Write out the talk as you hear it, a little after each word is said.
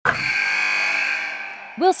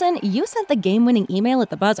Wilson, you sent the game-winning email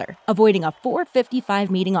at the buzzer, avoiding a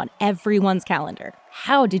 4:55 meeting on everyone's calendar.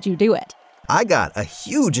 How did you do it? I got a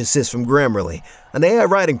huge assist from Grammarly, an AI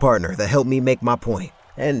writing partner that helped me make my point.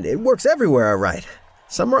 And it works everywhere I write.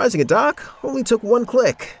 Summarizing a doc only took one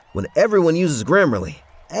click. When everyone uses Grammarly,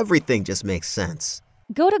 everything just makes sense.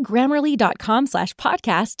 Go to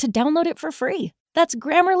Grammarly.com/podcast to download it for free. That's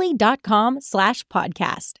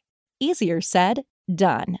Grammarly.com/podcast. Easier said,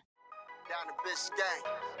 done.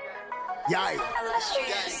 Yeah.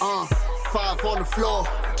 5 on the floor,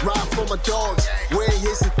 ride for my dogs. Where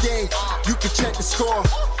here's the thing, you can check the score.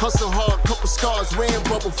 Hustle hard, couple scars, wearing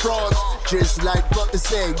bubble frogs. Just like Butler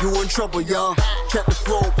said, you in trouble, y'all. Kept the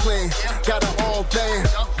flow playing, got it all band.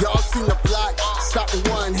 Y'all seen the block, stop with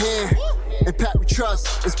one hand. And Pat we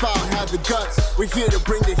trust, it's power, have the guts. We're here to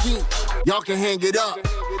bring the heat, y'all can hang it up.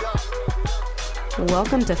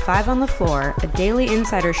 Welcome to 5 on the Floor, a daily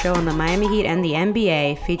insider show on the Miami Heat and the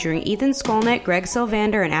NBA, featuring Ethan Skolnick, Greg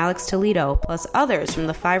Sylvander, and Alex Toledo, plus others from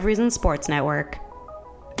the 5 Reasons Sports Network.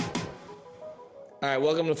 All right,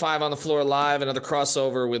 welcome to 5 on the Floor Live, another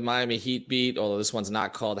crossover with Miami Heat Beat, although this one's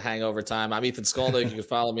not called Hangover Time. I'm Ethan Skolnick. You can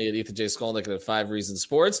follow me at Ethan J. Skolnick at 5 Reasons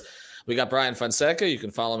Sports. We got Brian Fonseca. You can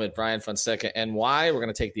follow him at Brian Fonseca NY. We're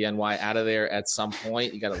going to take the NY out of there at some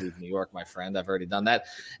point. You got to leave New York, my friend. I've already done that.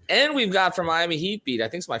 And we've got from Miami Heat Beat, I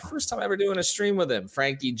think it's my first time ever doing a stream with him,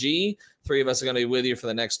 Frankie G. 3 of us are going to be with you for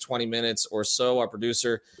the next 20 minutes or so. Our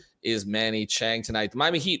producer is Manny Chang tonight. The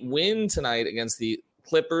Miami Heat win tonight against the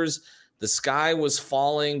Clippers. The sky was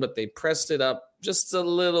falling, but they pressed it up just a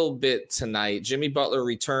little bit tonight. Jimmy Butler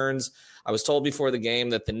returns. I was told before the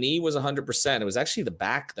game that the knee was 100%. It was actually the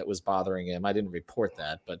back that was bothering him. I didn't report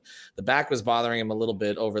that, but the back was bothering him a little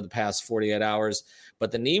bit over the past 48 hours.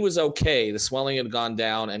 But the knee was okay. The swelling had gone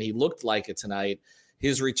down, and he looked like it tonight.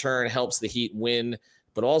 His return helps the Heat win,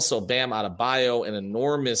 but also Bam Adebayo, an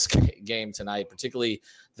enormous game tonight, particularly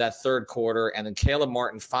that third quarter. And then Caleb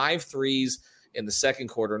Martin, 5 threes in the second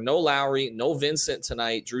quarter. No Lowry, no Vincent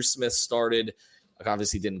tonight. Drew Smith started.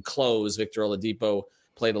 Obviously didn't close. Victor Oladipo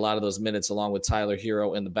played a lot of those minutes along with Tyler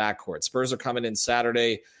Hero in the backcourt. Spurs are coming in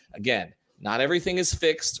Saturday. Again, not everything is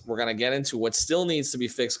fixed. We're going to get into what still needs to be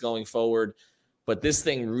fixed going forward, but this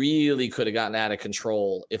thing really could have gotten out of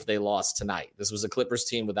control if they lost tonight. This was a Clippers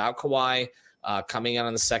team without Kawhi coming in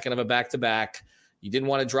on the second of a back-to-back. You didn't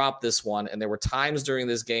want to drop this one, and there were times during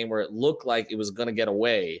this game where it looked like it was going to get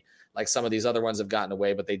away, like some of these other ones have gotten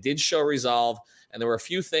away, but they did show resolve, and there were a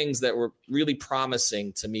few things that were really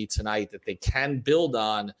promising to me tonight that they can build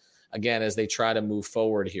on, again, as they try to move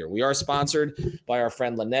forward here. We are sponsored by our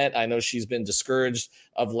friend Lynette. I know she's been discouraged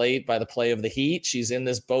of late by the play of the Heat. She's in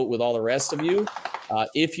this boat with all the rest of you.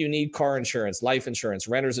 If you need car insurance, life insurance,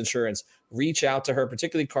 renter's insurance, reach out to her,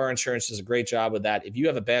 particularly car insurance. Does a great job with that. If you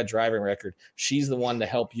have a bad driving record, she's the one to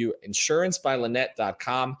help you.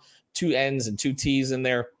 Insurancebylynette.com, 2 N's and 2 T's in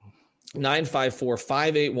there.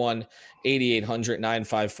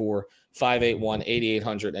 954-581-8800,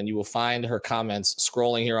 954-581-8800, and you will find her comments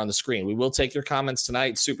scrolling here on the screen. We will take your comments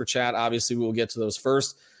tonight. Super chat, obviously, we will get to those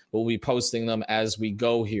first. We'll be posting them as we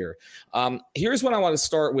go here. Here's what I want to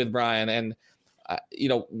start with, Brian. And,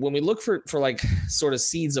 when we look for like sort of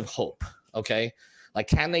seeds of hope, okay, like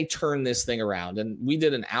can they turn this thing around? And we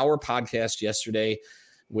did an hour podcast yesterday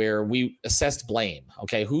where we assessed blame.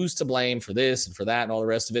 Okay, who's to blame for this and for that and all the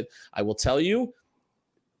rest of it? I will tell you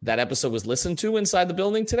that episode was listened to inside the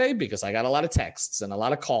building today because I got a lot of texts and a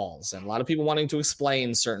lot of calls and a lot of people wanting to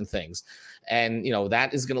explain certain things. And,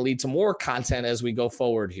 that is going to lead to more content as we go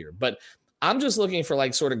forward here. But I'm just looking for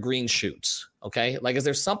like sort of green shoots. Okay, like is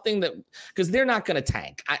there something that, because they're not going to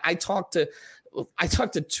tank. I talked to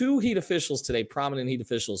 2 Heat officials today, prominent Heat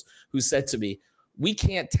officials, who said to me, we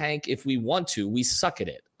can't tank if we want to. We suck at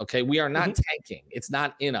it. Okay. We are not tanking. It's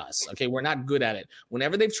not in us. Okay. We're not good at it.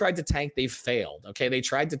 Whenever they've tried to tank, they've failed. Okay. They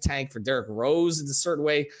tried to tank for Derrick Rose in a certain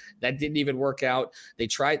way. That didn't even work out. They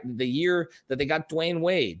tried the year that they got Dwayne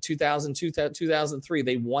Wade, 2002, 2003.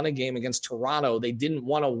 They won a game against Toronto. They didn't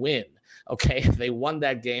want to win. Okay. They won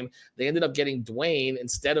that game. They ended up getting Dwayne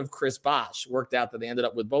instead of Chris Bosh. Worked out that they ended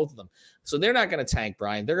up with both of them. So they're not going to tank,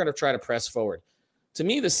 Brian. They're going to try to press forward. To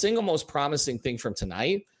me, the single most promising thing from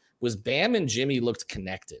tonight was Bam and Jimmy looked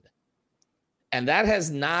connected. And that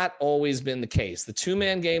has not always been the case. The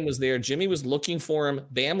 2-man game was there. Jimmy was looking for him.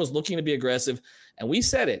 Bam was looking to be aggressive. And we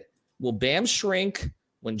said it. Will Bam shrink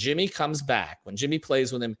when Jimmy comes back? When Jimmy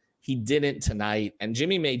plays with him? He didn't tonight. And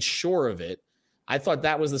Jimmy made sure of it. I thought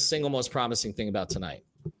that was the single most promising thing about tonight.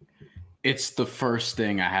 It's the first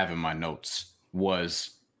thing I have in my notes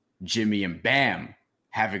was Jimmy and Bam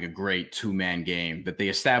having a great 2-man game that they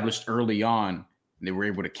established early on And they were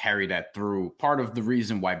able to carry that through. Part of the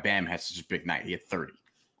reason why Bam had such a big night, he had 30.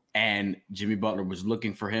 And Jimmy Butler was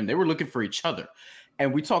looking for him. They were looking for each other.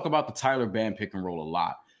 And we talk about the Tyler Bam pick and roll a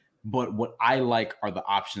lot. But what I like are the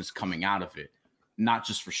options coming out of it, not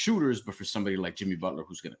just for shooters, but for somebody like Jimmy Butler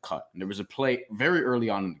who's going to cut. And there was a play very early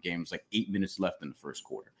on in the game, it was like 8 minutes left in the first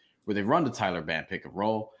quarter, where they run the Tyler Bam pick and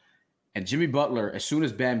roll. And Jimmy Butler, as soon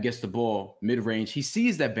as Bam gets the ball mid-range, he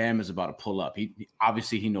sees that Bam is about to pull up. He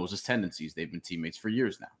obviously he knows his tendencies. They've been teammates for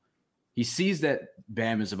years now. He sees that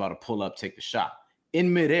Bam is about to pull up, take the shot.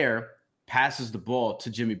 In midair, passes the ball to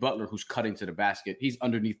Jimmy Butler, who's cutting to the basket. He's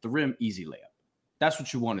underneath the rim, easy layup. That's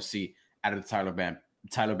what you want to see out of the Tyler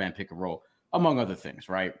Bam pick and roll, among other things,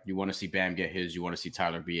 right? You want to see Bam get his. You want to see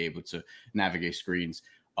Tyler be able to navigate screens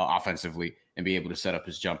offensively and be able to set up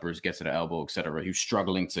his jumpers, get to the elbow, etc. He was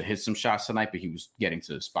struggling to hit some shots tonight, but he was getting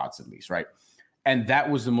to the spots at least, right? And that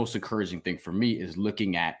was the most encouraging thing for me, is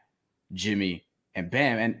looking at Jimmy and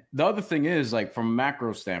Bam. And the other thing is, like, from a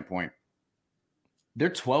macro standpoint, they're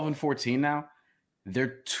 12-14 now.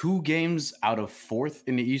 They're 2 games out of 4th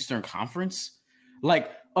in the Eastern Conference.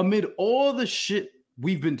 Like, amid all the shit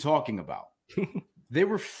we've been talking about, they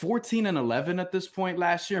were 14-11 at this point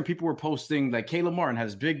last year, and people were posting like Caleb Martin had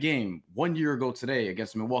his big game 1 year ago today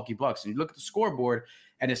against the Milwaukee Bucks. And you look at the scoreboard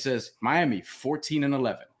and it says Miami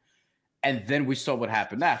 14-11. And then we saw what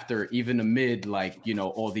happened after, even amid, like, you know,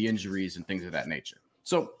 all the injuries and things of that nature.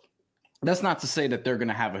 So that's not to say that they're going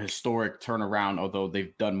to have a historic turnaround, although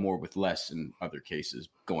they've done more with less in other cases,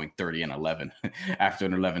 going 30-11 after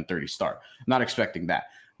an 11-30 start. Not expecting that.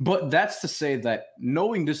 But that's to say that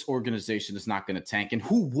knowing this organization is not going to tank, and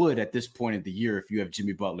who would at this point of the year if you have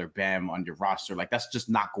Jimmy Butler, Bam on your roster? Like, that's just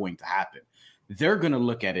not going to happen. They're going to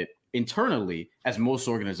look at it internally, as most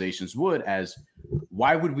organizations would, as,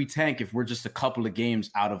 why would we tank if we're just a couple of games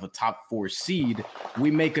out of a top 4 seed? We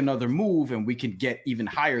make another move and we can get even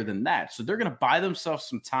higher than that. So they're going to buy themselves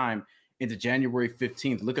some time into January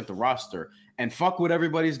 15th, look at the roster, and fuck what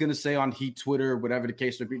everybody's going to say on Heat Twitter, whatever the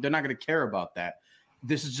case may be. They're not going to care about that.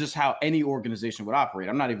 This is just how any organization would operate.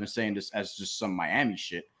 I'm not even saying this as just some Miami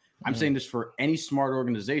shit. I'm saying this for any smart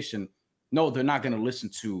organization. No, they're not going to listen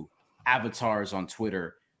to avatars on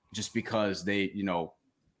Twitter just because they, you know,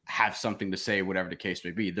 have something to say, whatever the case may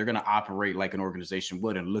be. They're going to operate like an organization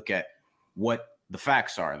would and look at what the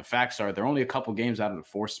facts are. The facts are they're only a couple games out of the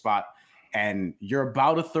 4th spot, and you're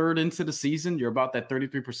about a third into the season. You're about that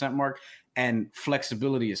 33% mark, and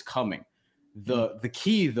flexibility is coming. The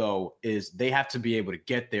key, though, is they have to be able to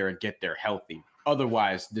get there and get there healthy.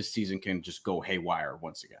 Otherwise, this season can just go haywire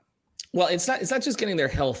once again. Well, it's not just getting there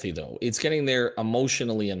healthy, though. It's getting there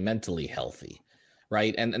emotionally and mentally healthy,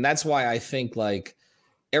 right? And that's why I think, like,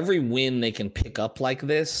 every win they can pick up like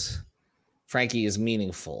this, Frankie, is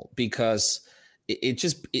meaningful, because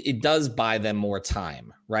it does buy them more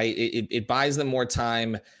time, right? It buys them more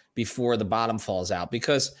time before the bottom falls out,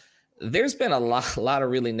 because there's been a lot of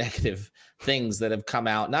really negative things that have come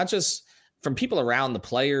out, not just from people around the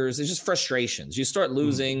players. It's just frustrations. You start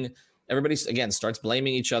losing. Everybody, again, starts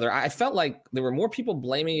blaming each other. I felt like there were more people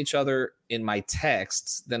blaming each other in my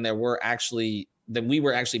texts than we were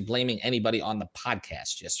actually blaming anybody on the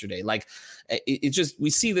podcast yesterday. Like, it just, we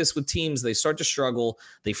see this with teams. They start to struggle,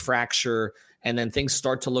 they fracture, and then things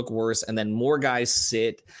start to look worse. And then more guys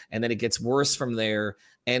sit, and then it gets worse from there.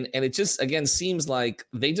 And it just, again, seems like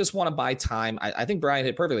they just want to buy time. I think Brian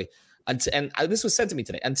hit perfectly. This was said to me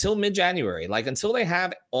today, until mid-January, like, until they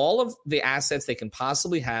have all of the assets they can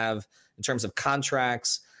possibly have in terms of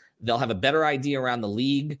contracts, they'll have a better idea around the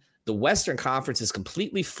league. The Western Conference is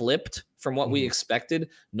completely flipped from what we expected.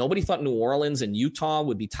 Nobody thought New Orleans and Utah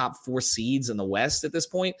would be top 4 seeds in the West at this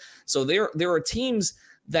point. So there are teams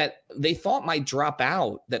that they thought might drop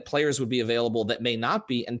out, that players would be available that may not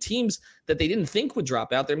be, and teams that they didn't think would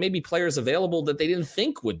drop out. There may be players available that they didn't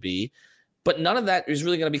think would be, but none of that is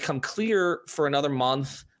really going to become clear for another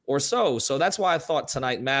month or so. So that's why I thought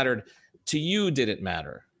tonight mattered. To you, did it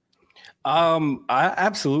matter?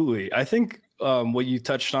 Absolutely. I think what you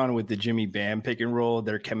touched on with the Jimmy Bam pick and roll,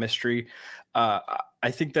 their chemistry,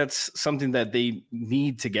 I think that's something that they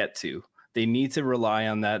need to get to. They need to rely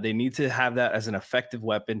on that. They need to have that as an effective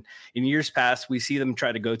weapon. In years past, we see them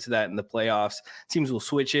try to go to that in the playoffs. Teams will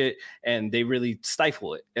switch it, and they really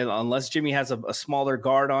stifle it. And unless Jimmy has a smaller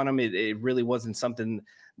guard on him, it really wasn't something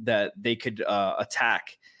that they could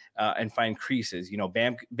attack and find creases. You know,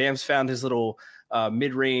 Bam's found his little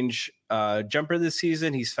mid-range jumper this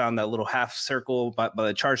season. He's found that little half circle by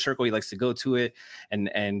the charge circle. He likes to go to it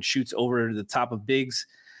and shoots over the top of bigs,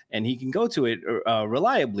 and he can go to it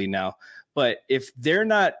reliably now. But if they're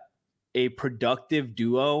not a productive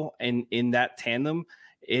duo in that tandem,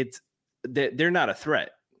 they're not a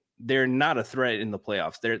threat. They're not a threat in the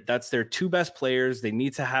playoffs. That's their two best players. They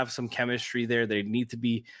need to have some chemistry there. They need to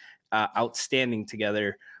be outstanding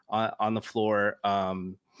together on the floor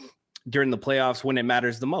during the playoffs when it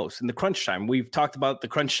matters the most. In the crunch time, we've talked about the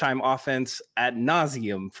crunch time offense ad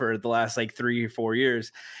nauseum for the last like 3 or 4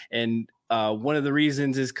 years. And one of the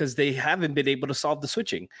reasons is because they haven't been able to solve the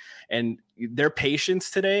switching, and their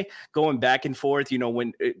patience today going back and forth.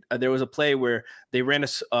 When there was a play where they ran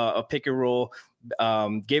a pick and roll,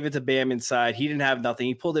 gave it to Bam inside. He didn't have nothing.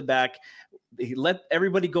 He pulled it back. He let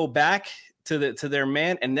everybody go back to their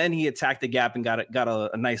man, and then he attacked the gap and got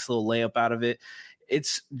a nice little layup out of it.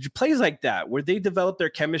 It's plays like that where they develop their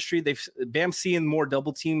chemistry. Bam's seeing more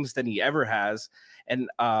double teams than he ever has, and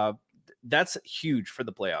that's huge for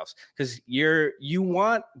the playoffs, because you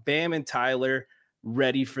want Bam and Tyler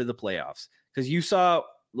ready for the playoffs, because you saw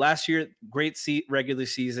last year great regular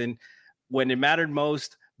season when it mattered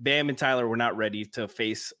most. Bam and Tyler were not ready to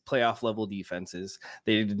face playoff level defenses.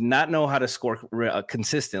 They did not know how to score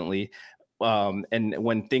consistently. And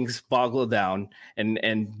when things boggled down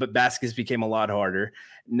but baskets became a lot harder.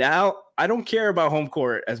 Now I don't care about home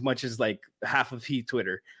court as much as like half of Heat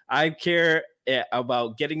Twitter. I care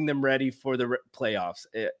about getting them ready for the playoffs.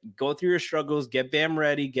 Go through your struggles, get Bam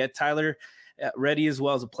ready, get Tyler ready as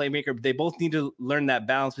well as a playmaker. They both need to learn that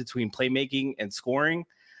balance between playmaking and scoring.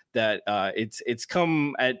 That it's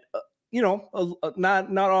come at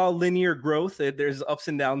not all linear growth. There's ups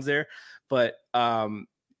and downs there, but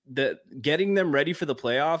getting them ready for the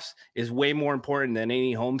playoffs is way more important than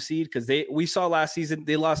any home seed, because we saw last season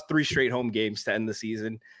they lost 3 straight home games to end the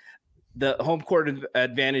season. The home court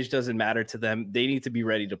advantage doesn't matter to them. They need to be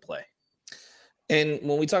ready to play. And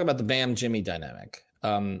when we talk about the Bam Jimmy dynamic,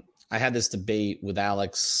 I had this debate with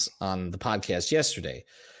Alex on the podcast yesterday,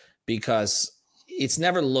 because it's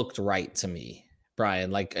never looked right to me,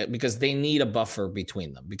 Brian, because they need a buffer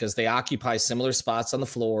between them, because they occupy similar spots on the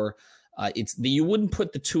floor. You wouldn't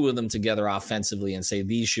put the two of them together offensively and say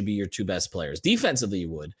these should be your two best players. Defensively, you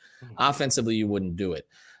would. Offensively, you wouldn't do it.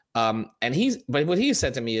 But what he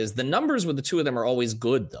said to me is the numbers with the two of them are always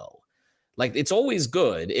good, though. Like, it's always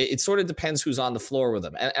good. It sort of depends who's on the floor with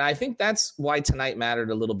them. And I think that's why tonight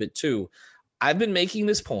mattered a little bit, too. I've been making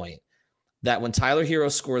this point that when Tyler Hero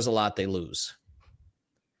scores a lot, they lose.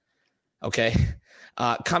 Okay?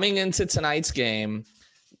 Coming into tonight's game,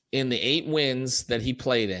 in the 8 wins that he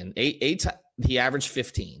played in, he averaged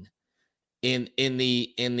 15. In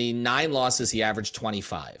the 9 losses, he averaged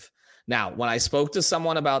 25. Now, when I spoke to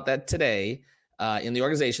someone about that today in the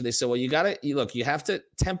organization, they said, well, you have to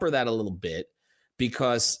temper that a little bit,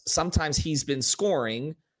 because sometimes he's been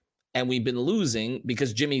scoring and we've been losing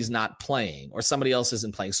because Jimmy's not playing or somebody else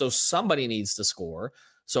isn't playing. So somebody needs to score.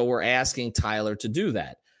 So we're asking Tyler to do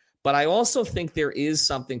that. But I also think there is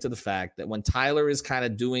something to the fact that when Tyler is kind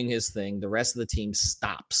of doing his thing, the rest of the team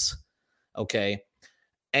stops. Okay.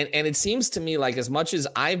 And it seems to me like, as much as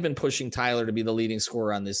I've been pushing Tyler to be the leading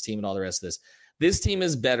scorer on this team and all the rest of this team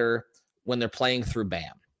is better when they're playing through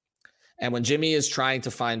Bam. And when Jimmy is trying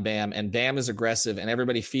to find Bam, and Bam is aggressive and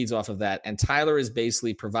everybody feeds off of that, and Tyler is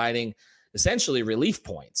basically providing essentially relief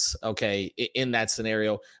points, okay, in that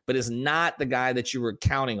scenario, but is not the guy that you were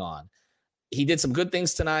counting on. He did some good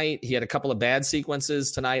things tonight. He had a couple of bad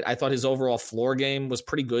sequences tonight. I thought his overall floor game was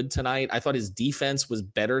pretty good tonight. I thought his defense was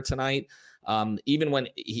better tonight. Even when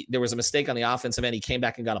there was a mistake on the offensive end, he came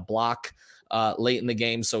back and got a block late in the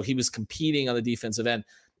game. So he was competing on the defensive end.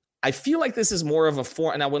 I feel like this is more of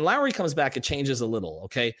a now when Lowry comes back, it changes a little.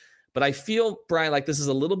 Okay. But I feel, Brian, like this is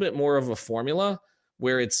a little bit more of a formula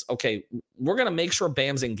where it's, okay, we're going to make sure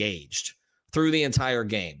Bam's engaged through the entire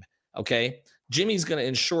game. Okay. Jimmy's going to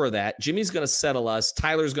ensure that. Jimmy's going to settle us.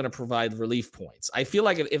 Tyler's going to provide relief points. I feel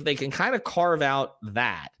like if they can kind of carve out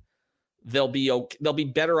that, they'll be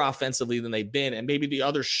better offensively than they've been, and maybe the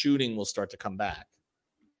other shooting will start to come back.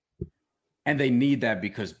 And they need that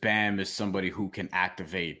because Bam is somebody who can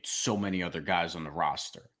activate so many other guys on the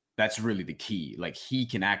roster. That's really the key. Like, he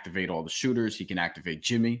can activate all the shooters. He can activate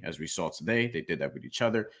Jimmy, as we saw today. They did that with each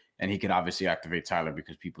other. And he can obviously activate Tyler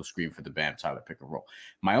because people scream for the Bam Tyler pick and roll.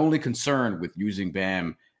 My only concern with using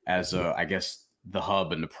Bam as I guess the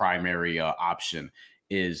hub and the primary option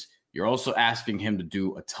is you're also asking him to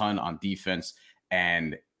do a ton on defense.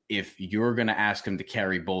 And if you're going to ask him to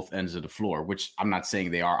carry both ends of the floor, which I'm not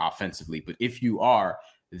saying they are offensively, but if you are,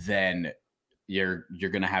 then you're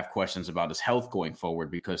going to have questions about his health going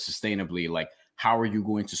forward, because sustainably, like, how are you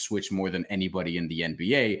going to switch more than anybody in the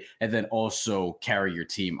NBA and then also carry your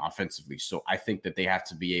team offensively? So I think that they have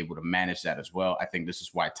to be able to manage that as well. I think this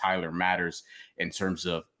is why Tyler matters in terms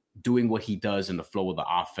of doing what he does in the flow of the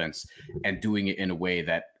offense and doing it in a way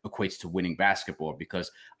that equates to winning basketball.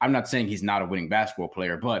 Because I'm not saying he's not a winning basketball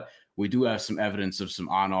player, but we do have some evidence of some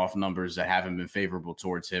on-off numbers that haven't been favorable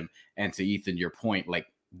towards him. And to Ethan, your point, like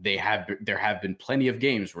there have been plenty of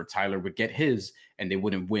games where Tyler would get his and they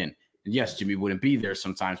wouldn't win. And yes, Jimmy wouldn't be there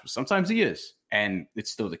sometimes, but sometimes he is. And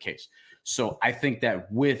it's still the case. So I think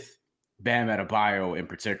that with Bam Adebayo in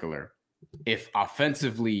particular, if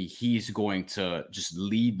offensively he's going to just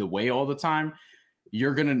lead the way all the time,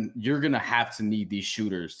 you're gonna have to need these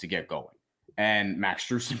shooters to get going. And Max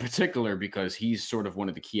Strus in particular, because he's sort of one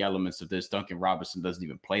of the key elements of this. Duncan Robinson doesn't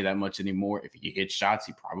even play that much anymore. If he hit shots,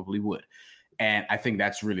 he probably would. And I think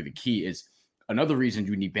that's really the key. Is another reason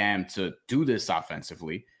you need Bam to do this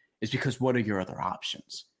offensively is because what are your other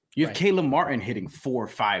options? You have Caleb Martin hitting 4 or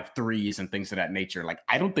 5 threes and things of that nature. Like,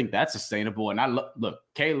 I don't think that's sustainable. And look,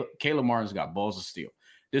 Caleb Martin's got balls of steel.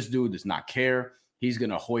 This dude does not care. He's going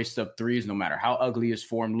to hoist up threes no matter how ugly his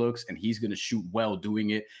form looks, and he's going to shoot well doing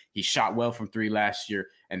it. He shot well from 3 last year,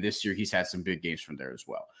 and this year he's had some big games from there as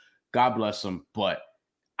well. God bless him, but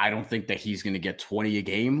I don't think that he's going to get 20 a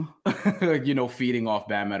game, feeding off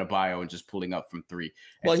Bam Adebayo and just pulling up from 3.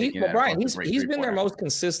 Well, Brian, he's been their most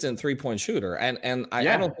consistent three-point shooter, and I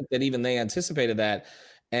don't think that even they anticipated that.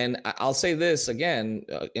 And I'll say this again,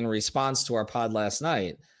 in response to our pod last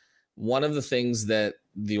night, one of the things that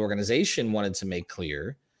the organization wanted to make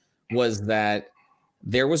clear was that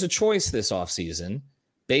there was a choice this offseason,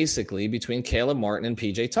 basically between Caleb Martin and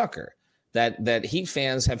PJ Tucker. That Heat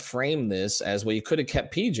fans have framed this as, well, you could have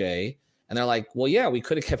kept PJ. And they're like, well, yeah, we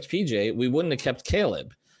could have kept PJ. We wouldn't have kept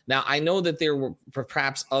Caleb. Now, I know that there were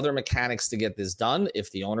perhaps other mechanics to get this done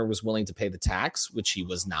if the owner was willing to pay the tax, which he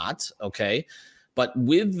was not. Okay. But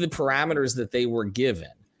with the parameters that they were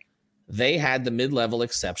given, they had the mid-level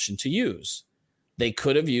exception to use. They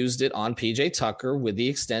could have used it on PJ Tucker with the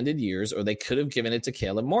extended years, or they could have given it to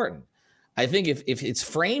Caleb Martin. I think if it's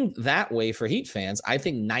framed that way for Heat fans, I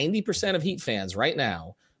think 90% of Heat fans right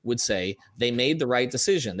now would say they made the right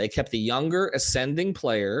decision. They kept the younger ascending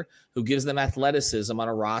player who gives them athleticism on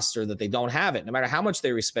a roster that they don't have it, no matter how much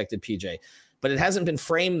they respected PJ. But it hasn't been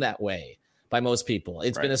framed that way by most people.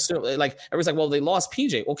 It's been assumed, like everyone's like, well, they lost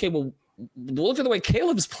PJ. Okay, well, look at the way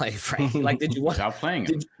Caleb's playing, Frankie. Like, did you want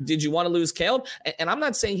did you want to lose Caleb? And I'm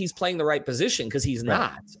not saying he's playing the right position, because he's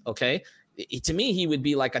not. Okay. To me, he would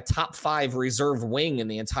be like a top 5 reserve wing in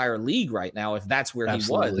the entire league right now if that's where he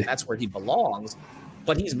was, and that's where he belongs.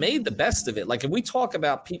 But he's made the best of it. Like, if we talk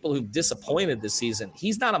about people who've disappointed this season,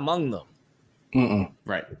 he's not among them.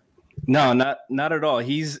 Right. No, not at all.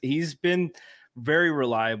 He's been very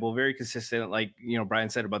reliable, very consistent. Like, Brian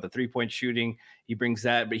said about the 3-point shooting, he brings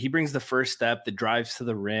that, but he brings the first step, the drives to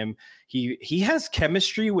the rim. He has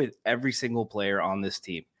chemistry with every single player on this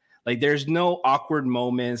team. Like, there's no awkward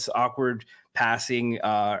moments, awkward passing,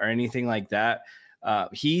 or anything like that.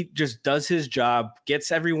 He just does his job,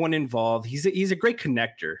 gets everyone involved. He's a great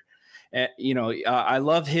connector. I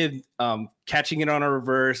love him catching it on a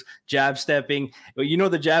reverse, jab stepping. But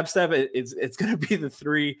the jab step, it's going to be the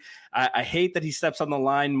 3. I hate that he steps on the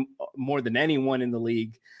line more than anyone in the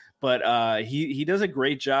league. But he does a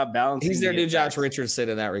great job balancing. He's their new Josh Richardson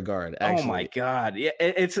in that regard. Actually. Oh my God! Yeah,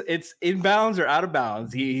 it's in bounds or out of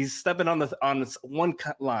bounds. He's stepping on this one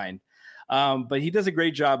cut line, but he does a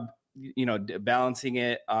great job. Balancing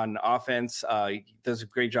it on offense. He does a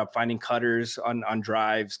great job finding cutters on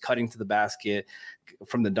drives, cutting to the basket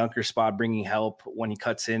from the dunker spot, bringing help when he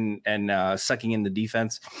cuts in and sucking in the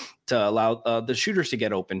defense to allow the shooters to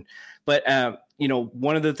get open. But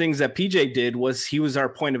one of the things that PJ did was he was our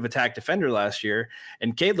point of attack defender last year,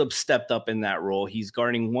 and Caleb stepped up in that role. He's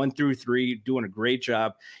guarding 1 through 3, doing a great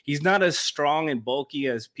job. He's not as strong and bulky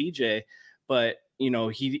as PJ, but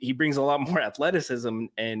he brings a lot more athleticism,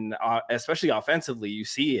 and especially offensively, you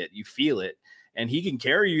see it, you feel it, and he can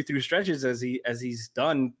carry you through stretches as he's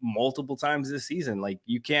done multiple times this season. Like,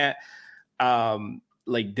 you can't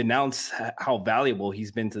denounce how valuable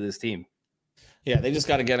he's been to this team. Yeah, they just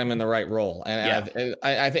got to get him in the right role, and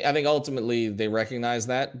I think ultimately they recognize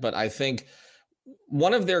that. But I think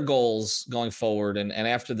one of their goals going forward, and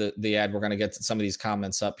after the ad, we're going to get to some of these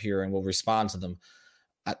comments up here, and we'll respond to them.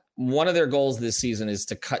 One of their goals this season is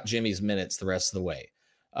to cut Jimmy's minutes the rest of the way.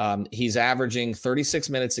 He's averaging 36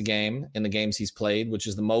 minutes a game in the games he's played, which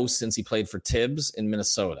is the most since he played for Tibbs in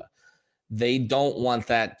Minnesota. They don't want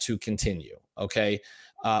that to continue, okay?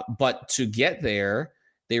 But to get there,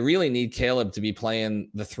 they really need Caleb to be playing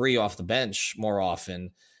the 3 off the bench more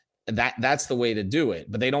often. that's the way to do it.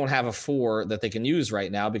 But they don't have a 4 that they can use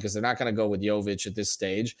right now because they're not going to go with Jovic at this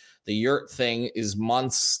stage. The Yurt thing is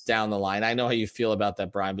months down the line. I know how you feel about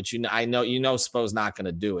that, Brian, but I know Spo's not going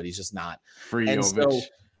to do it. He's just not. Free Jovic.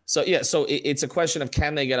 So it's a question of,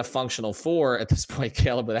 can they get a functional 4 at this point?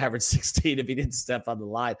 Caleb would average 16 if he didn't step on the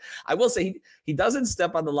line. I will say he doesn't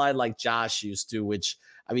step on the line like Josh used to, which,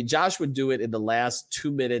 I mean, Josh would do it in the last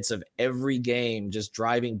 2 minutes of every game, just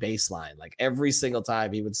driving baseline. Like every single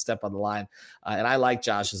time he would step on the line. And I like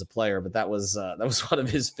Josh as a player, but that was one of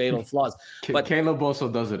his fatal flaws. But Caleb also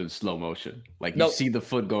does it in slow motion. Like you see the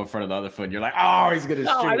foot go in front of the other foot. And you're like, oh, he's going to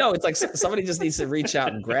shoot. I know. It's like somebody just needs to reach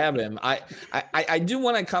out and grab him. I do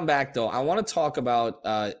want to come back, though. I want to talk about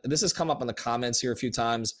this has come up in the comments here a few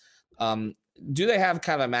times. Do they have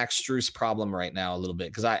kind of a Max Strus problem right now a little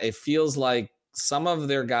bit? Because it feels like some of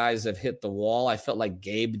their guys have hit the wall. I felt like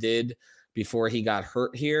Gabe did before he got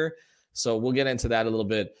hurt here. So we'll get into that a little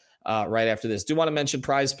bit right after this. Do want to mention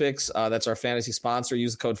Prize Picks. That's our fantasy sponsor.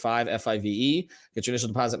 Use the code 5 FIVE. Get your initial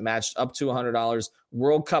deposit matched up to $100.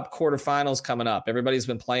 World Cup quarterfinals coming up. Everybody's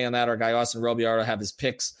been playing that. Our guy Austin Robiard will have his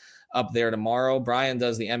picks up there tomorrow. Brian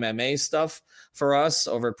does the MMA stuff for us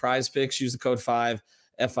over at Prize Picks. Use the code 5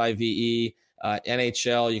 FIVE.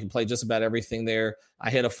 NHL, you can play just about everything there. I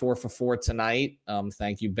hit a 4 for 4 tonight.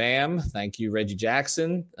 Thank you, Bam. Thank you, Reggie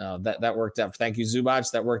Jackson. That worked out. Thank you, Zubac.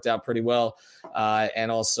 That worked out pretty well.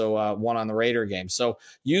 And also one on the Raider game. So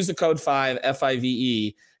use the code 5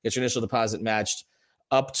 FIVE. Get your initial deposit matched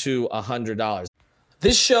up to $100.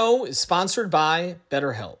 This show is sponsored by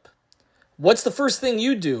BetterHelp. What's the first thing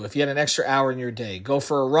you do if you had an extra hour in your day? Go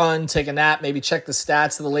for a run, take a nap, maybe check the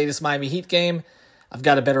stats of the latest Miami Heat game? I've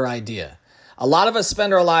got a better idea. A lot of us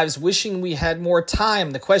spend our lives wishing we had more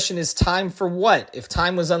time. The question is, time for what? If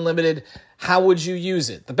time was unlimited, how would you use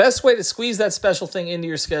it? The best way to squeeze that special thing into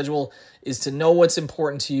your schedule is to know what's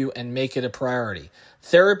important to you and make it a priority.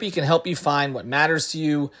 Therapy can help you find what matters to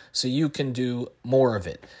you so you can do more of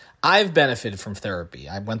it. I've benefited from therapy.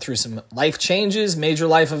 I went through some life changes, major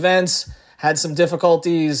life events, had some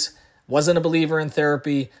difficulties. Wasn't a believer in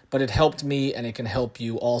therapy, but it helped me and it can help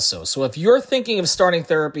you also. So if you're thinking of starting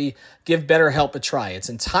therapy, give BetterHelp a try. It's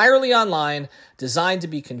entirely online, designed to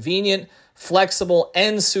be convenient, flexible,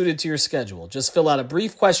 and suited to your schedule. Just fill out a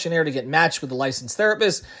brief questionnaire to get matched with a licensed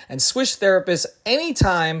therapist and switch therapists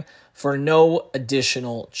anytime for no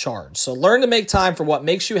additional charge. So learn to make time for what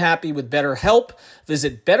makes you happy with BetterHelp.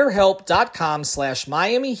 Visit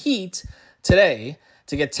BetterHelp.com/Miami Heat today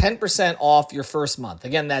to get 10% off your first month.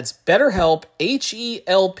 Again, that's BetterHelp,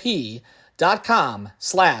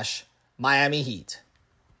 HELP.com/Miami Heat.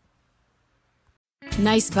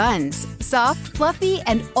 Nice buns, soft, fluffy,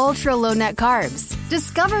 and ultra low net carbs.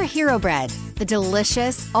 Discover Hero Bread, the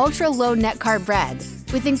delicious ultra low net carb bread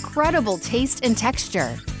with incredible taste and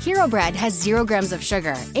texture. Hero Bread has 0 grams of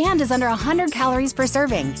sugar and is under 100 calories per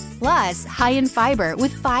serving. Plus, high in fiber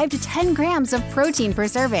with 5 to 10 grams of protein per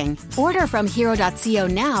serving. Order from hero.co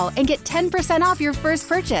now and get 10% off your first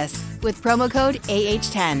purchase with promo code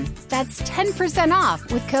AH10. That's 10%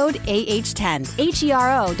 off with code AH10.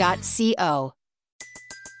 HERO.co.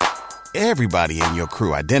 Everybody in your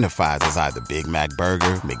crew identifies as either Big Mac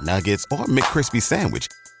Burger, McNuggets, or McCrispy Sandwich.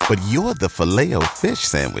 But you're the Filet-O-Fish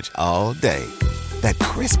Sandwich all day. That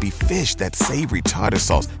crispy fish, that savory tartar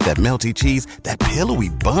sauce, that melty cheese, that pillowy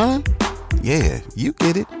bun. Yeah, you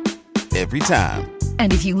get it. Every time.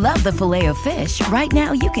 And if you love the Filet-O-Fish, right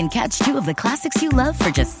now you can catch 2 of the classics you love for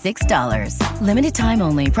just $6. Limited time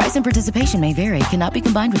only. Price and participation may vary. Cannot be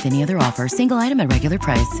combined with any other offer. Single item at regular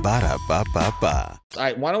price. Ba-da-ba-ba-ba. All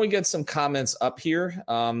right, why don't we get some comments up here,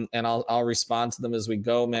 and I'll respond to them as we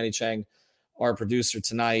go. Manny Chang, our producer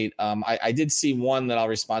tonight. I did see one that I'll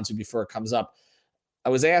respond to before it comes up. I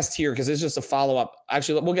was asked here because it's just a follow-up.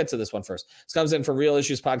 Actually, we'll get to this one first. This comes in from Real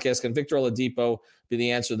Issues Podcast. Can Victor Oladipo be the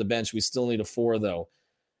answer to the bench? We still need a 4, though.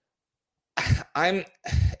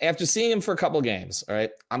 After seeing him for a couple games, all right,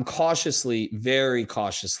 I'm very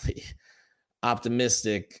cautiously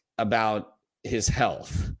optimistic about his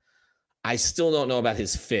health. I still don't know about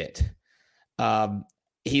his fit.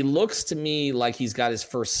 He looks to me like he's got his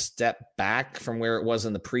first step back from where it was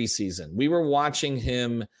in the preseason. We were watching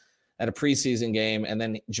him at a preseason game, and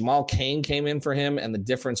then Jamal Cain came in for him, and the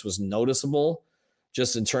difference was noticeable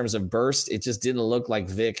just in terms of burst. It just didn't look like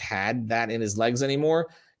Vic had that in his legs anymore.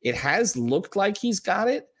 It has looked like he's got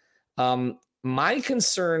it. My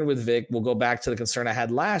concern with Vic will go back to the concern I had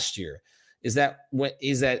last year, is that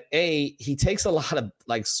he takes a lot of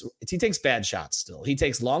he takes bad shots still. He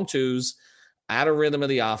takes long twos out of rhythm of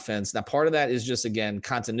the offense. Now, part of that is just, again,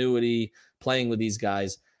 continuity, playing with these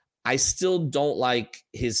guys. I still don't like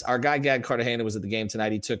our guy Gad Cartagena was at the game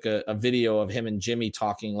tonight. He took a video of him and Jimmy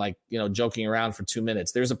talking, like, joking around for 2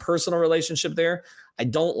 minutes. There's a personal relationship there. I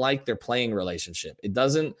don't like their playing relationship. It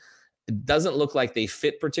doesn't look like they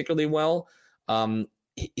fit particularly well.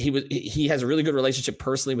 He has a really good relationship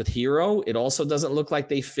personally with Hero. It also doesn't look like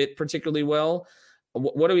they fit particularly well.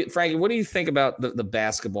 Frankie, what do you think about the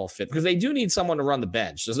basketball fit? Because they do need someone to run the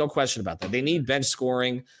bench. There's no question about that. They need bench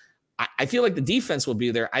scoring. I feel like the defense will be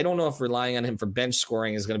there. I don't know if relying on him for bench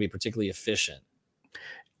scoring is going to be particularly efficient.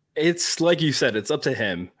 It's like you said, it's up to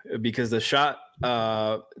him because the shot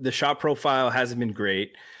profile hasn't been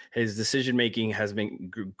great. His decision making has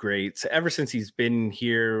been great. So ever since he's been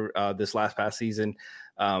here this past season.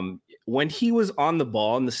 When he was on the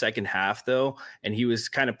ball in the second half, though, and he was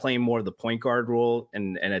kind of playing more of the point guard role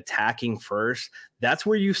and attacking first, that's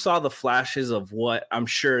where you saw the flashes of what I'm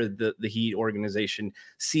sure the Heat organization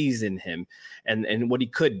sees in him and what he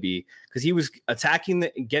could be, because he was attacking,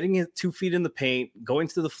 getting his 2 feet in the paint, going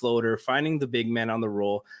to the floater, finding the big man on the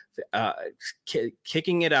roll,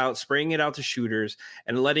 kicking it out, spraying it out to shooters,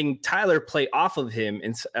 and letting Tyler play off of him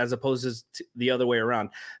as opposed to the other way around.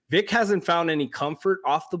 Vic hasn't found any comfort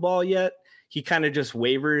off the ball yet. He kind of just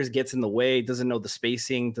wavers, gets in the way, doesn't know the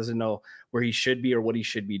spacing, doesn't know where he should be or what he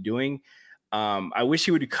should be doing. I wish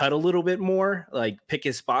he would cut a little bit more, like pick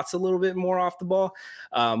his spots a little bit more off the ball.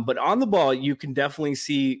 But on the ball, you can definitely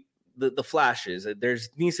see the flashes. There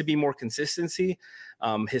needs to be more consistency.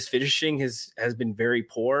 His finishing has been very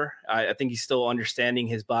poor. I think he's still understanding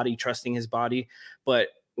his body, trusting his body. But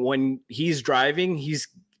when he's driving, he's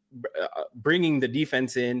bringing the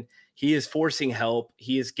defense in. He is forcing help.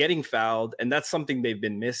 He is getting fouled, and that's something they've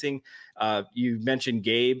been missing. You mentioned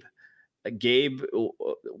Gabe. Gabe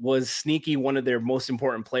was sneaky one of their most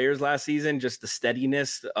important players last season, just the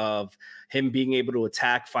steadiness of him being able to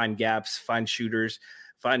attack, find gaps, find shooters,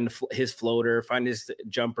 find his floater, find his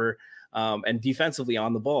jumper, and defensively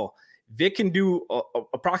on the ball. Vic can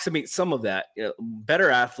approximate some of that.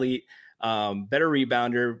 Better athlete, better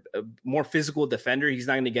rebounder, more physical defender. He's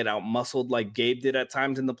not going to get out muscled like Gabe did at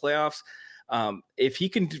times in the playoffs. If he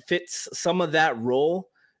can fit some of that role,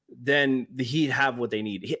 then the Heat have what they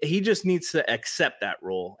need. He just needs to accept that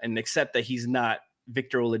role and accept that he's not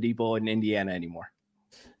Victor Oladipo in Indiana anymore.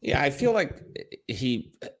 Yeah, I feel like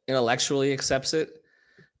he intellectually accepts it,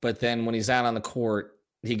 but then when he's out on the court,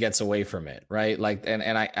 he gets away from it, right? Like, and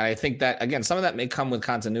I think that, again, some of that may come with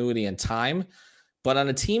continuity and time, but on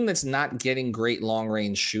a team that's not getting great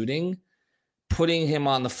long-range shooting, putting him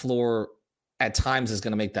on the floor at times is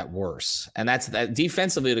going to make that worse. And that's that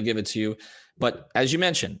defensively to give it to you. But as you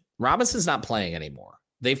mentioned, Robinson's not playing anymore.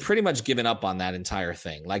 They've pretty much given up on that entire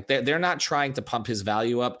thing. Like they're not trying to pump his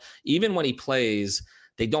value up. Even when he plays,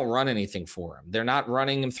 they don't run anything for him. They're not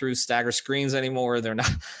running him through stagger screens anymore. They're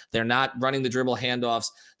not running the dribble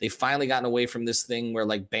handoffs. They've finally gotten away from this thing where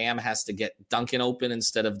like Bam has to get Duncan open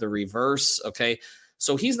instead of the reverse. Okay.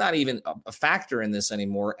 So he's not even a factor in this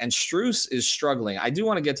anymore. And Strus is struggling. I do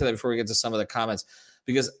want to get to that before we get to some of the comments,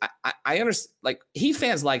 because I understand, like, Heat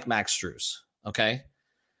fans like Max Strus. Okay.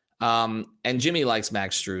 And Jimmy likes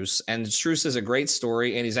Max Strus, and Strus is a great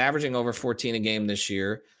story, and he's averaging over 14 a game this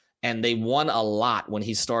year. And they won a lot when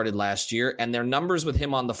he started last year. And their numbers with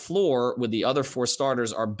him on the floor with the other 4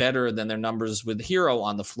 starters are better than their numbers with Hero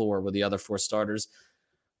on the floor with the other 4 starters.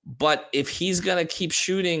 But if he's going to keep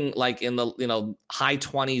shooting like in the high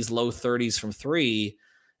 20s, low 30s from 3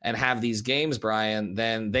 and have these games, Brian,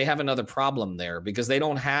 then they have another problem there, because they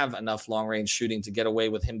don't have enough long range shooting to get away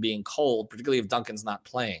with him being cold, particularly if Duncan's not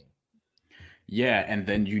playing. Yeah, and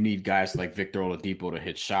then you need guys like Victor Oladipo to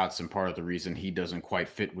hit shots, and part of the reason he doesn't quite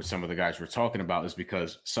fit with some of the guys we're talking about is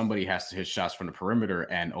because somebody has to hit shots from the perimeter,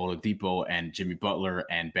 and Oladipo and Jimmy Butler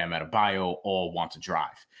and Bam Adebayo all want to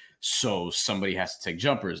drive. So somebody has to take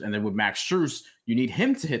jumpers. And then with Max Strus, you need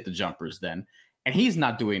him to hit the jumpers then, and he's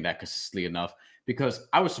not doing that consistently enough, because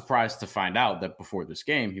I was surprised to find out that before this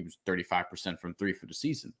game, he was 35% from 3 for the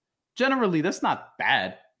season. Generally, that's not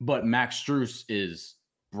bad, but Max Strus is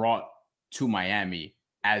brought to Miami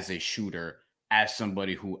as a shooter, as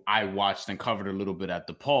somebody who I watched and covered a little bit at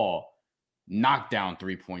DePaul, knockdown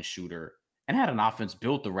 3-point shooter, and had an offense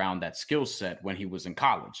built around that skill set when he was in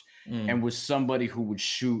college, and was somebody who would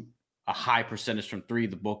shoot a high percentage from 3,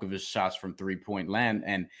 the bulk of his shots from 3-point land.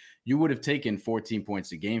 And you would have taken 14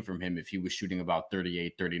 points a game from him if he was shooting about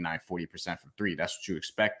 38, 39, 40% from 3. That's what you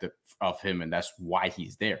expect of him, and that's why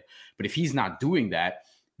he's there. But if he's not doing that,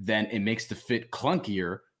 then it makes the fit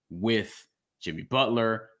clunkier with Jimmy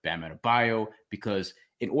Butler, Bam Adebayo, because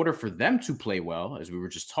in order for them to play well, as we were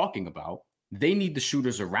just talking about, they need the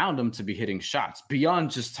shooters around him to be hitting shots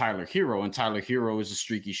beyond just Tyler Hero. And Tyler Hero is a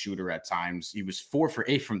streaky shooter at times. He was 4 for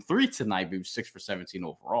 8 from 3 tonight, but he was 6 for 17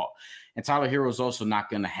 overall. And Tyler Hero is also not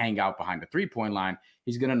going to hang out behind the 3-point line.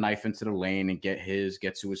 He's going to knife into the lane and get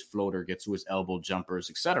to his floater, get to his elbow jumpers,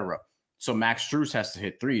 etc. So Max Strus has to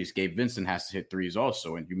hit threes. Gabe Vincent has to hit threes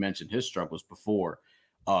also. And you mentioned his struggles before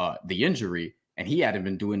the injury, and he hadn't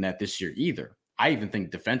been doing that this year either. I even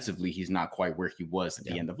think defensively, he's not quite where he was at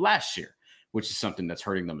the end of last year, which is something that's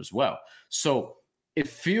hurting them as well. So it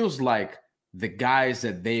feels like the guys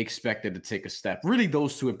that they expected to take a step, really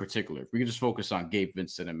those two in particular, if we can just focus on Gabe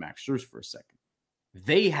Vincent and Max Strus for a second,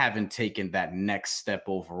 they haven't taken that next step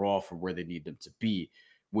overall for where they need them to be,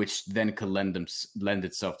 which then could lend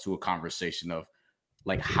itself to a conversation of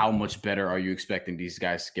like, how much better are you expecting these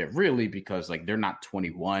guys to get really? Because like, they're not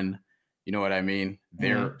 21, you know what I mean?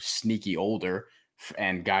 They're sneaky older,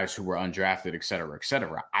 and guys who were undrafted, et cetera, et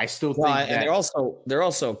cetera. I still think that, and they're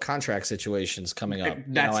also contract situations coming up.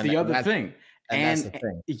 That's the other thing. And that's the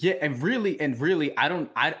thing. Yeah, and really,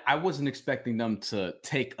 I wasn't expecting them to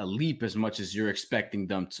take a leap as much as you're expecting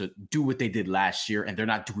them to do what they did last year, and they're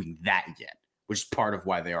not doing that yet, which is part of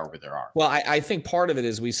why they are where they are. Well, I think part of it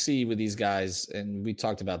is we see with these guys, and we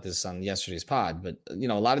talked about this on yesterday's pod, but a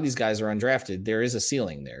lot of these guys are undrafted. There is a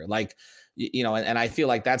ceiling there. Like, and I feel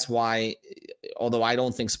like that's why, although I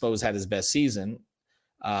don't think Spo's had his best season,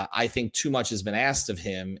 I think too much has been asked of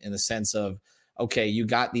him in the sense of, okay, you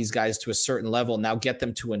got these guys to a certain level. Now get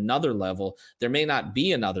them to another level. There may not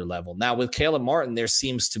be another level. Now with Caleb Martin, there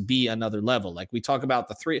seems to be another level. Like we talk about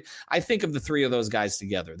the three, I think of the three of those guys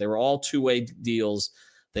together. They were all two-way deals.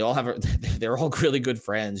 They're all really good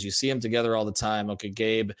friends. You see them together all the time. Okay,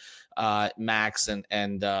 Gabe, Max, and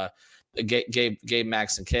Gabe,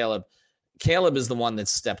 Max, and Caleb. Caleb is the one that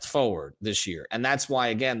stepped forward this year. And that's why,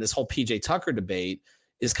 again, this whole PJ Tucker debate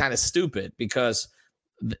is kind of stupid because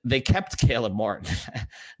they kept Caleb Martin.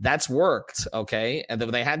 That's worked, okay? And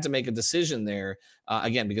they had to make a decision there,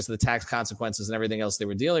 again, because of the tax consequences and everything else they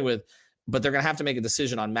were dealing with. But they're going to have to make a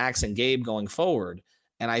decision on Max and Gabe going forward.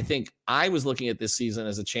 And I think I was looking at this season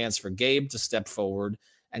as a chance for Gabe to step forward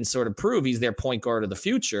and sort of prove he's their point guard of the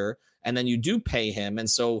future. And then you do pay him. And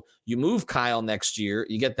so you move Kyle next year,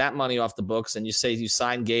 you get that money off the books, and you say you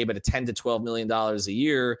sign Gabe at a $10 to $12 million a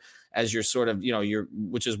year as your sort of,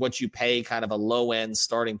 which is what you pay kind of a low end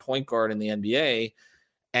starting point guard in the NBA.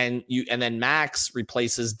 And then Max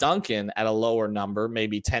replaces Duncan at a lower number,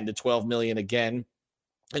 maybe 10 to 12 million again.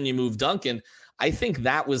 And you move Duncan. I think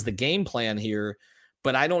that was the game plan here,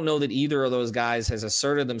 but I don't know that either of those guys has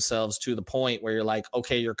asserted themselves to the point where you're like,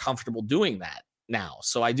 okay, you're comfortable doing that now.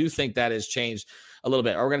 So I do think that has changed a little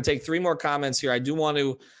bit. We're going to take 3 more comments here. I do want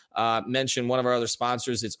to mention one of our other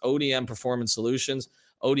sponsors. It's ODM Performance Solutions,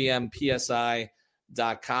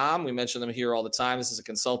 ODMPSI.com. We mention them here all the time. This is a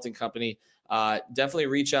consulting company. Definitely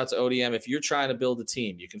reach out to ODM if you're trying to build a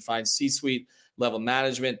team. You can find C-suite level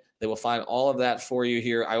management. They will find all of that for you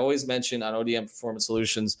here. I always mention on ODM Performance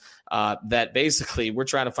Solutions that basically we're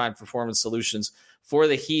trying to find performance solutions for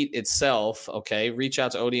the Heat itself. Okay, reach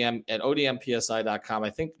out to ODM at ODMPSI.com.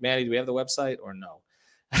 I think, Manny, do we have the website or no?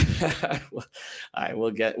 All right,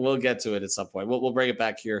 we'll get to it at some point. We'll bring it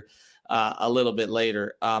back here a little bit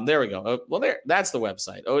later. There we go. Well, that's the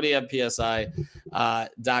website,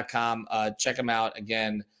 ODMPSI.com. Check them out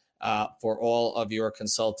again for all of your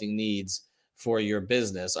consulting needs for your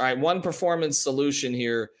business. All right, one performance solution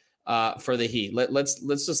here for the Heat.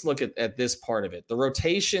 Let's just look at this part of it. The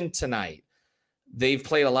rotation tonight. They've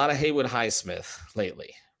played a lot of Haywood Highsmith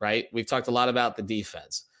lately, right? We've talked a lot about the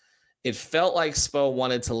defense. It felt like Spo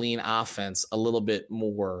wanted to lean offense a little bit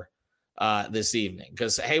more this evening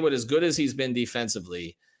because Haywood, as good as he's been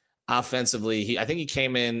defensively, offensively, I think he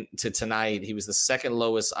came in to tonight. He was the second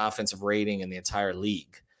lowest offensive rating in the entire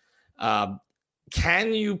league.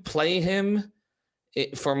 Can you play him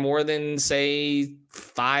for more than, say,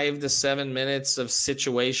 5 to 7 minutes of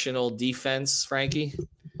situational defense, Frankie?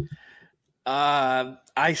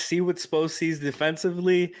 I see what Spo sees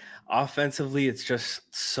defensively. Offensively, it's just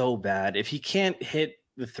so bad. If he can't hit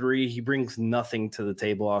the 3, he brings nothing to the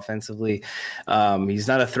table offensively. He's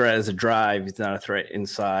not a threat as a drive. He's not a threat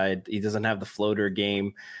inside. He doesn't have the floater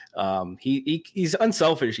game. He's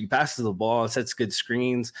unselfish. He passes the ball, sets good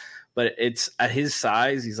screens, but it's at his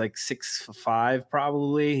size. He's like 6'5",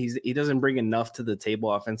 probably. He doesn't bring enough to the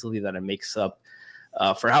table offensively that it makes up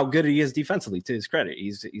for how good he is defensively. To his credit,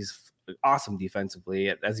 he's awesome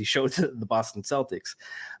defensively, as he showed to the Boston Celtics.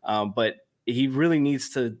 But he really needs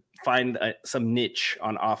to find some niche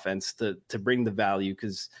on offense to bring the value,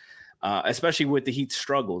 because especially with the Heat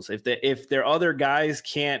struggles. If their other guys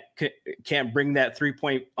can't bring that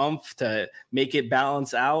 3-point oomph to make it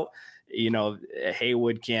balance out,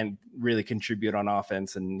 Haywood can't really contribute on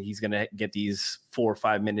offense, and he's going to get these 4 or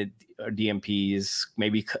 5 minute DMPs,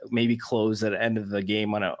 maybe close at the end of the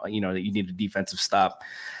game on you need a defensive stop.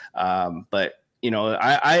 But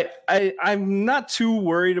I'm not too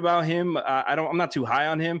worried about him. I'm not too high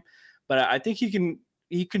on him, but I think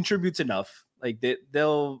he contributes enough. Like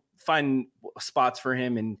they'll find spots for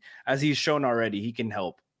him, and as he's shown already, he can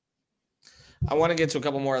help. I want to get to a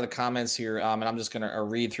couple more of the comments here, and I'm just going to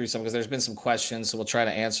read through some because there's been some questions, so we'll try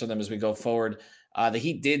to answer them as we go forward. The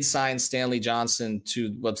Heat did sign Stanley Johnson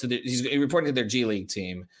he's reporting to their G League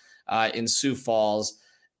team in Sioux Falls.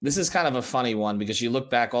 This is kind of a funny one because you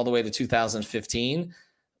look back all the way to 2015.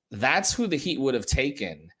 That's who the Heat would have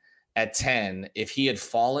taken at 10 if he had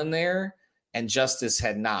fallen there and Justice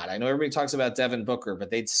had not. I know everybody talks about Devin Booker,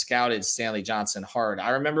 but they'd scouted Stanley Johnson hard. I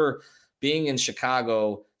remember being in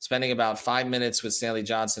Chicago, spending about 5 minutes with Stanley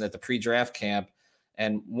Johnson at the pre-draft camp,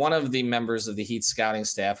 and one of the members of the Heat scouting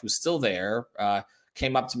staff, who's still there,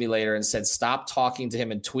 came up to me later and said, "Stop talking to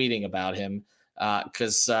him and tweeting about him,"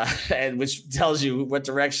 and which tells you what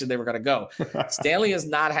direction they were going to go. Stanley has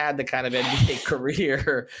not had the kind of NBA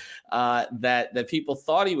career that people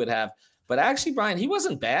thought he would have. But actually, Brian, he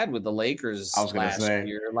wasn't bad with the Lakers last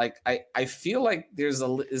year. Like, I feel like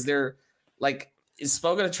is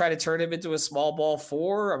Spo going to try to turn him into a small ball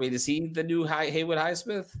 4? I mean, is he the new Haywood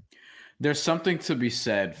Highsmith? There's something to be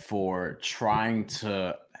said for trying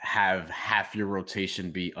to have half your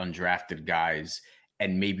rotation be undrafted guys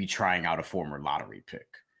and maybe trying out a former lottery pick.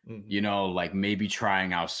 Mm-hmm. Like maybe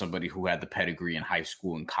trying out somebody who had the pedigree in high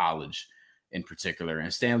school and college in particular.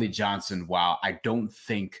 And Stanley Johnson, while I don't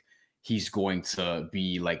think he's going to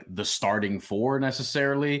be like the starting 4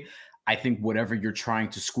 necessarily, I think whatever you're trying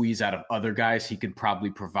to squeeze out of other guys, he can probably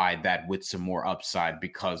provide that with some more upside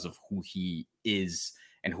because of who he is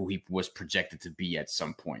and who he was projected to be at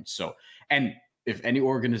some point. So, and if any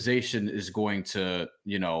organization is going to,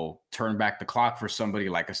 turn back the clock for somebody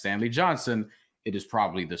like a Stanley Johnson, it is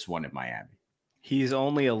probably this one in Miami. He's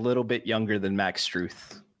only a little bit younger than Max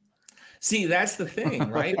Struth. See, that's the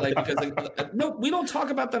thing, right? No, we don't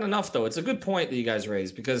talk about that enough, though. It's a good point that you guys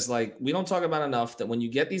raised because, we don't talk about enough that when you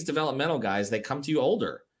get these developmental guys, they come to you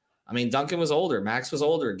older. I mean, Duncan was older, Max was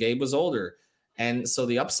older, Gabe was older. And so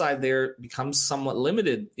the upside there becomes somewhat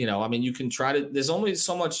limited. I mean, you can try to – there's only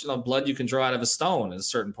so much blood you can draw out of a stone at a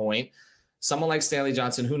certain point. Someone like Stanley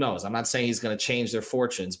Johnson, who knows? I'm not saying he's going to change their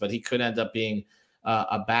fortunes, but he could end up being –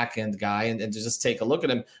 a back end guy and to just take a look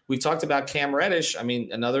at him. We've talked about Cam Reddish. I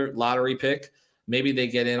mean, another lottery pick. Maybe they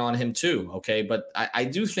get in on him too. Okay. But I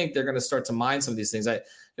do think they're going to start to mine some of these things. I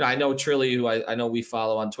know Trilly, who I know we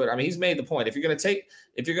follow on Twitter. I mean, he's made the point. If you're going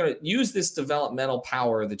to use this developmental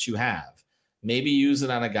power that you have, maybe use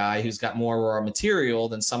it on a guy who's got more raw material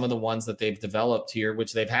than some of the ones that they've developed here,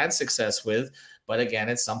 which they've had success with. But again,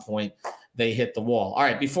 at some point they hit the wall. All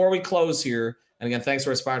right. Before we close here, and again, thanks to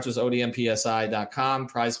our sponsors, odmpsi.com,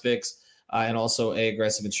 Prize Picks, and also A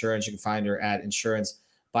Aggressive Insurance. You can find her at Insurance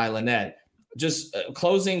by Lynette. Just a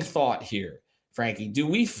closing thought here, Frankie. Do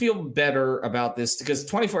we feel better about this? Because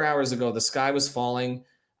 24 hours ago, the sky was falling.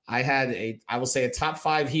 I had I will say a top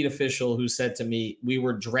 5 Heat official who said to me, we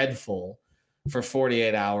were dreadful for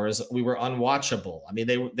 48 hours. We were unwatchable. I mean,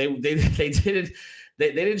 they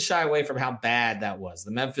didn't shy away from how bad that was. The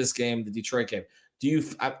Memphis game, the Detroit game.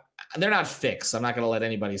 They're not fixed. I'm not going to let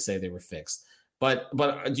anybody say they were fixed. But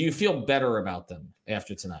do you feel better about them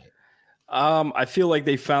after tonight? I feel like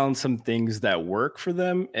they found some things that work for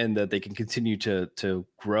them and that they can continue to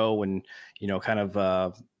grow and, kind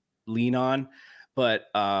of lean on. But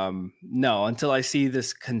no, until I see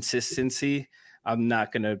this consistency, I'm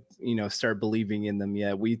not going to, start believing in them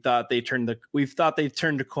yet. We thought they turned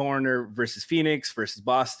the corner versus Phoenix, versus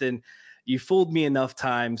Boston. You fooled me enough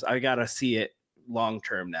times. I got to see it long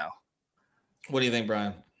term now. What do you think,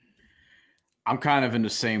 Brian? I'm kind of in the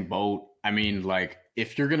same boat. I mean,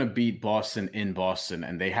 if you're going to beat Boston in Boston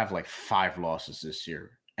and they have 5 losses this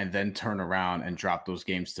year and then turn around and drop those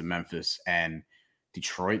games to Memphis and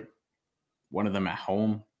Detroit, one of them at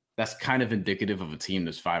home, that's kind of indicative of a team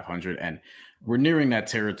that's 500. And we're nearing that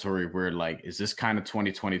territory where is this kind of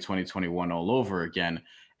 2020, 2021 all over again?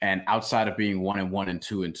 And outside of being 1-1 and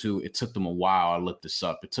 2-2, it took them a while. I looked this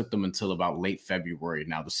up. It took them until about late February.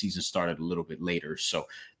 Now the season started a little bit later. So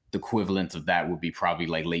the equivalent of that would be probably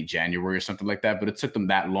late January or something like that. But it took them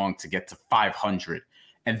that long to get to 500.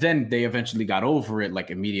 And then they eventually got over it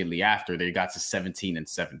immediately after. They got to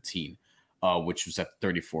 17-17, which was at the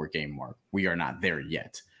 34 game mark. We are not there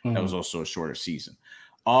yet. Mm-hmm. That was also a shorter season.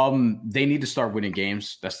 They need to start winning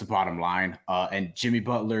games. That's the bottom line. And Jimmy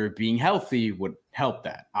Butler being healthy would help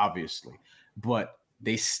that, obviously. But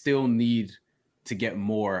they still need to get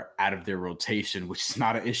more out of their rotation, which is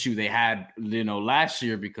not an issue they had, last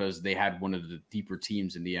year because they had one of the deeper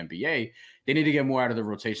teams in the NBA. They need to get more out of the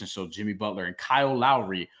rotation so Jimmy Butler and Kyle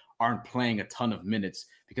Lowry aren't playing a ton of minutes,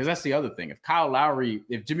 because that's the other thing.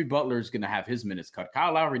 If Jimmy Butler is going to have his minutes cut,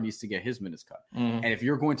 Kyle Lowry needs to get his minutes cut. And if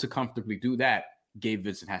you're going to comfortably do that, Gabe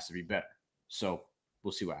Vincent has to be better. So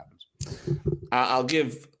we'll see what happens. I'll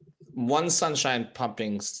give one sunshine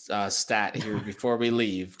pumping stat here before we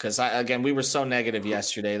leave, because we were so negative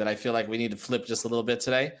yesterday that I feel like we need to flip just a little bit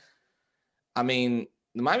today. I mean,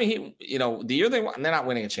 the Miami Heat, the year they're not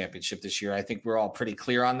winning a championship this year. I think we're all pretty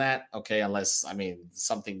clear on that. Okay, unless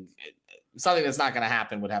something that's not going to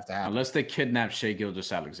happen would have to happen. Unless they kidnap Shai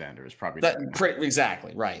Gilgeous-Alexander is probably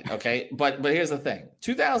exactly right. Okay, but here's the thing: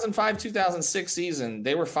 2005-2006 season,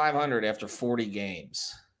 they were 500 after 40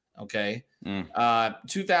 games. Okay,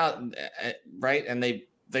 2000 right, and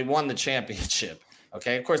they won the championship.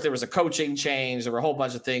 Okay, of course there was a coaching change. There were a whole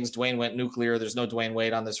bunch of things. Dwayne went nuclear. There's no Dwayne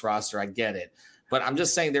Wade on this roster. I get it, but I'm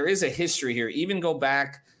just saying there is a history here. Even go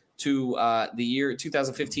back to the year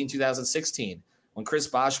 2015-2016 when Chris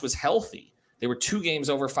Bosh was healthy. They were 2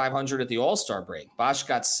 games over 500 at the All-Star break. Bosh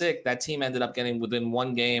got sick. That team ended up getting within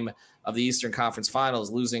 1 game of the Eastern Conference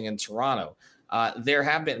Finals, losing in Toronto. There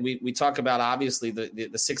have been, we talk about obviously the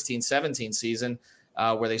 16-17 season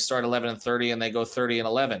where they start 11-30 and they go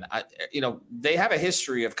 30-11. They have a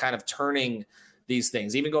history of kind of turning these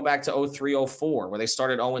things. Even go back to 03-04 where they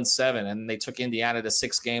started 0-7 and they took Indiana to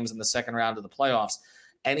 6 games in the second round of the playoffs.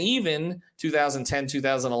 And even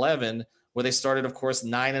 2010-2011 where they started, of course,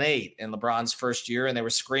 9-8 in LeBron's first year, and they were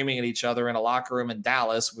screaming at each other in a locker room in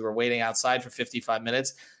Dallas. We were waiting outside for 55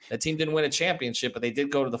 minutes. That team didn't win a championship, but they did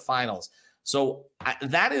go to the finals. So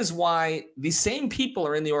that is why these same people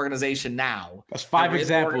are in the organization now. That's 5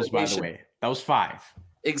 examples, by the way. That was 5.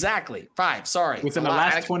 Exactly. 5. Sorry. Within the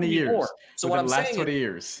last 20 years. So what I'm saying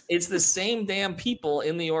is it's the same damn people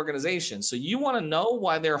in the organization. So you want to know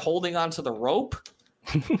why they're holding on to the rope?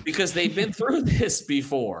 Because they've been through this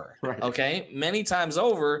before. Right. Okay. Many times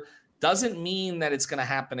over. Doesn't mean that it's going to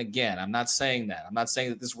happen again. I'm not saying that. I'm not saying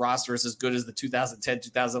that this roster is as good as the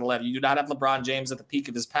 2010-2011. You do not have LeBron James at the peak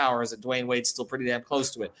of his powers, and Dwayne Wade's still pretty damn close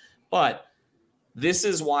to it. But this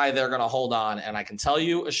is why they're going to hold on. And I can tell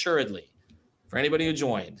you assuredly, for anybody who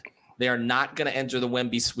joined, they are not going to enter the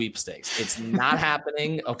Wemby sweepstakes. It's not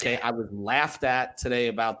happening. Okay, I was laughed at today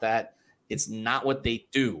about that. It's not what they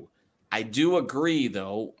do. I do agree,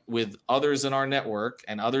 though, with others in our network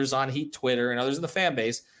and others on Heat Twitter and others in the fan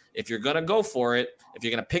base. If you're going to go for it, if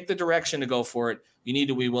you're going to pick the direction to go for it, you need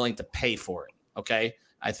to be willing to pay for it, okay?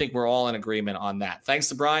 I think we're all in agreement on that. Thanks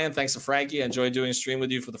to Brian. Thanks to Frankie. I enjoyed doing a stream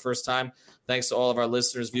with you for the first time. Thanks to all of our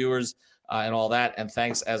listeners, viewers, and all that. And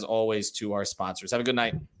thanks, as always, to our sponsors. Have a good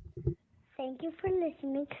night. Thank you for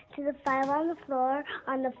listening to the 5 on the Floor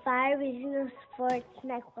on the 5 Regional Sports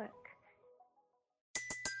Network.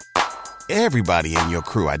 Everybody in your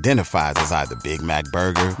crew identifies as either Big Mac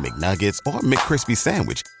Burger, McNuggets, or McCrispy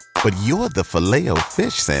Sandwich. But you're the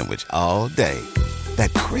Filet-O-Fish Sandwich all day.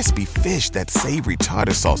 That crispy fish, that savory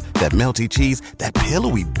tartar sauce, that melty cheese, that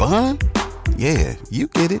pillowy bun. Yeah, you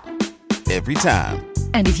get it. Every time.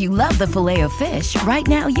 And if you love the Filet-O-Fish, right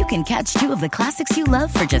now you can catch 2 of the classics you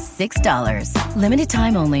love for just $6. Limited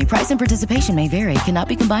time only. Price and participation may vary. Cannot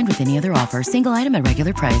be combined with any other offer. Single item at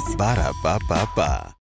regular price. Ba-da-ba-ba-ba.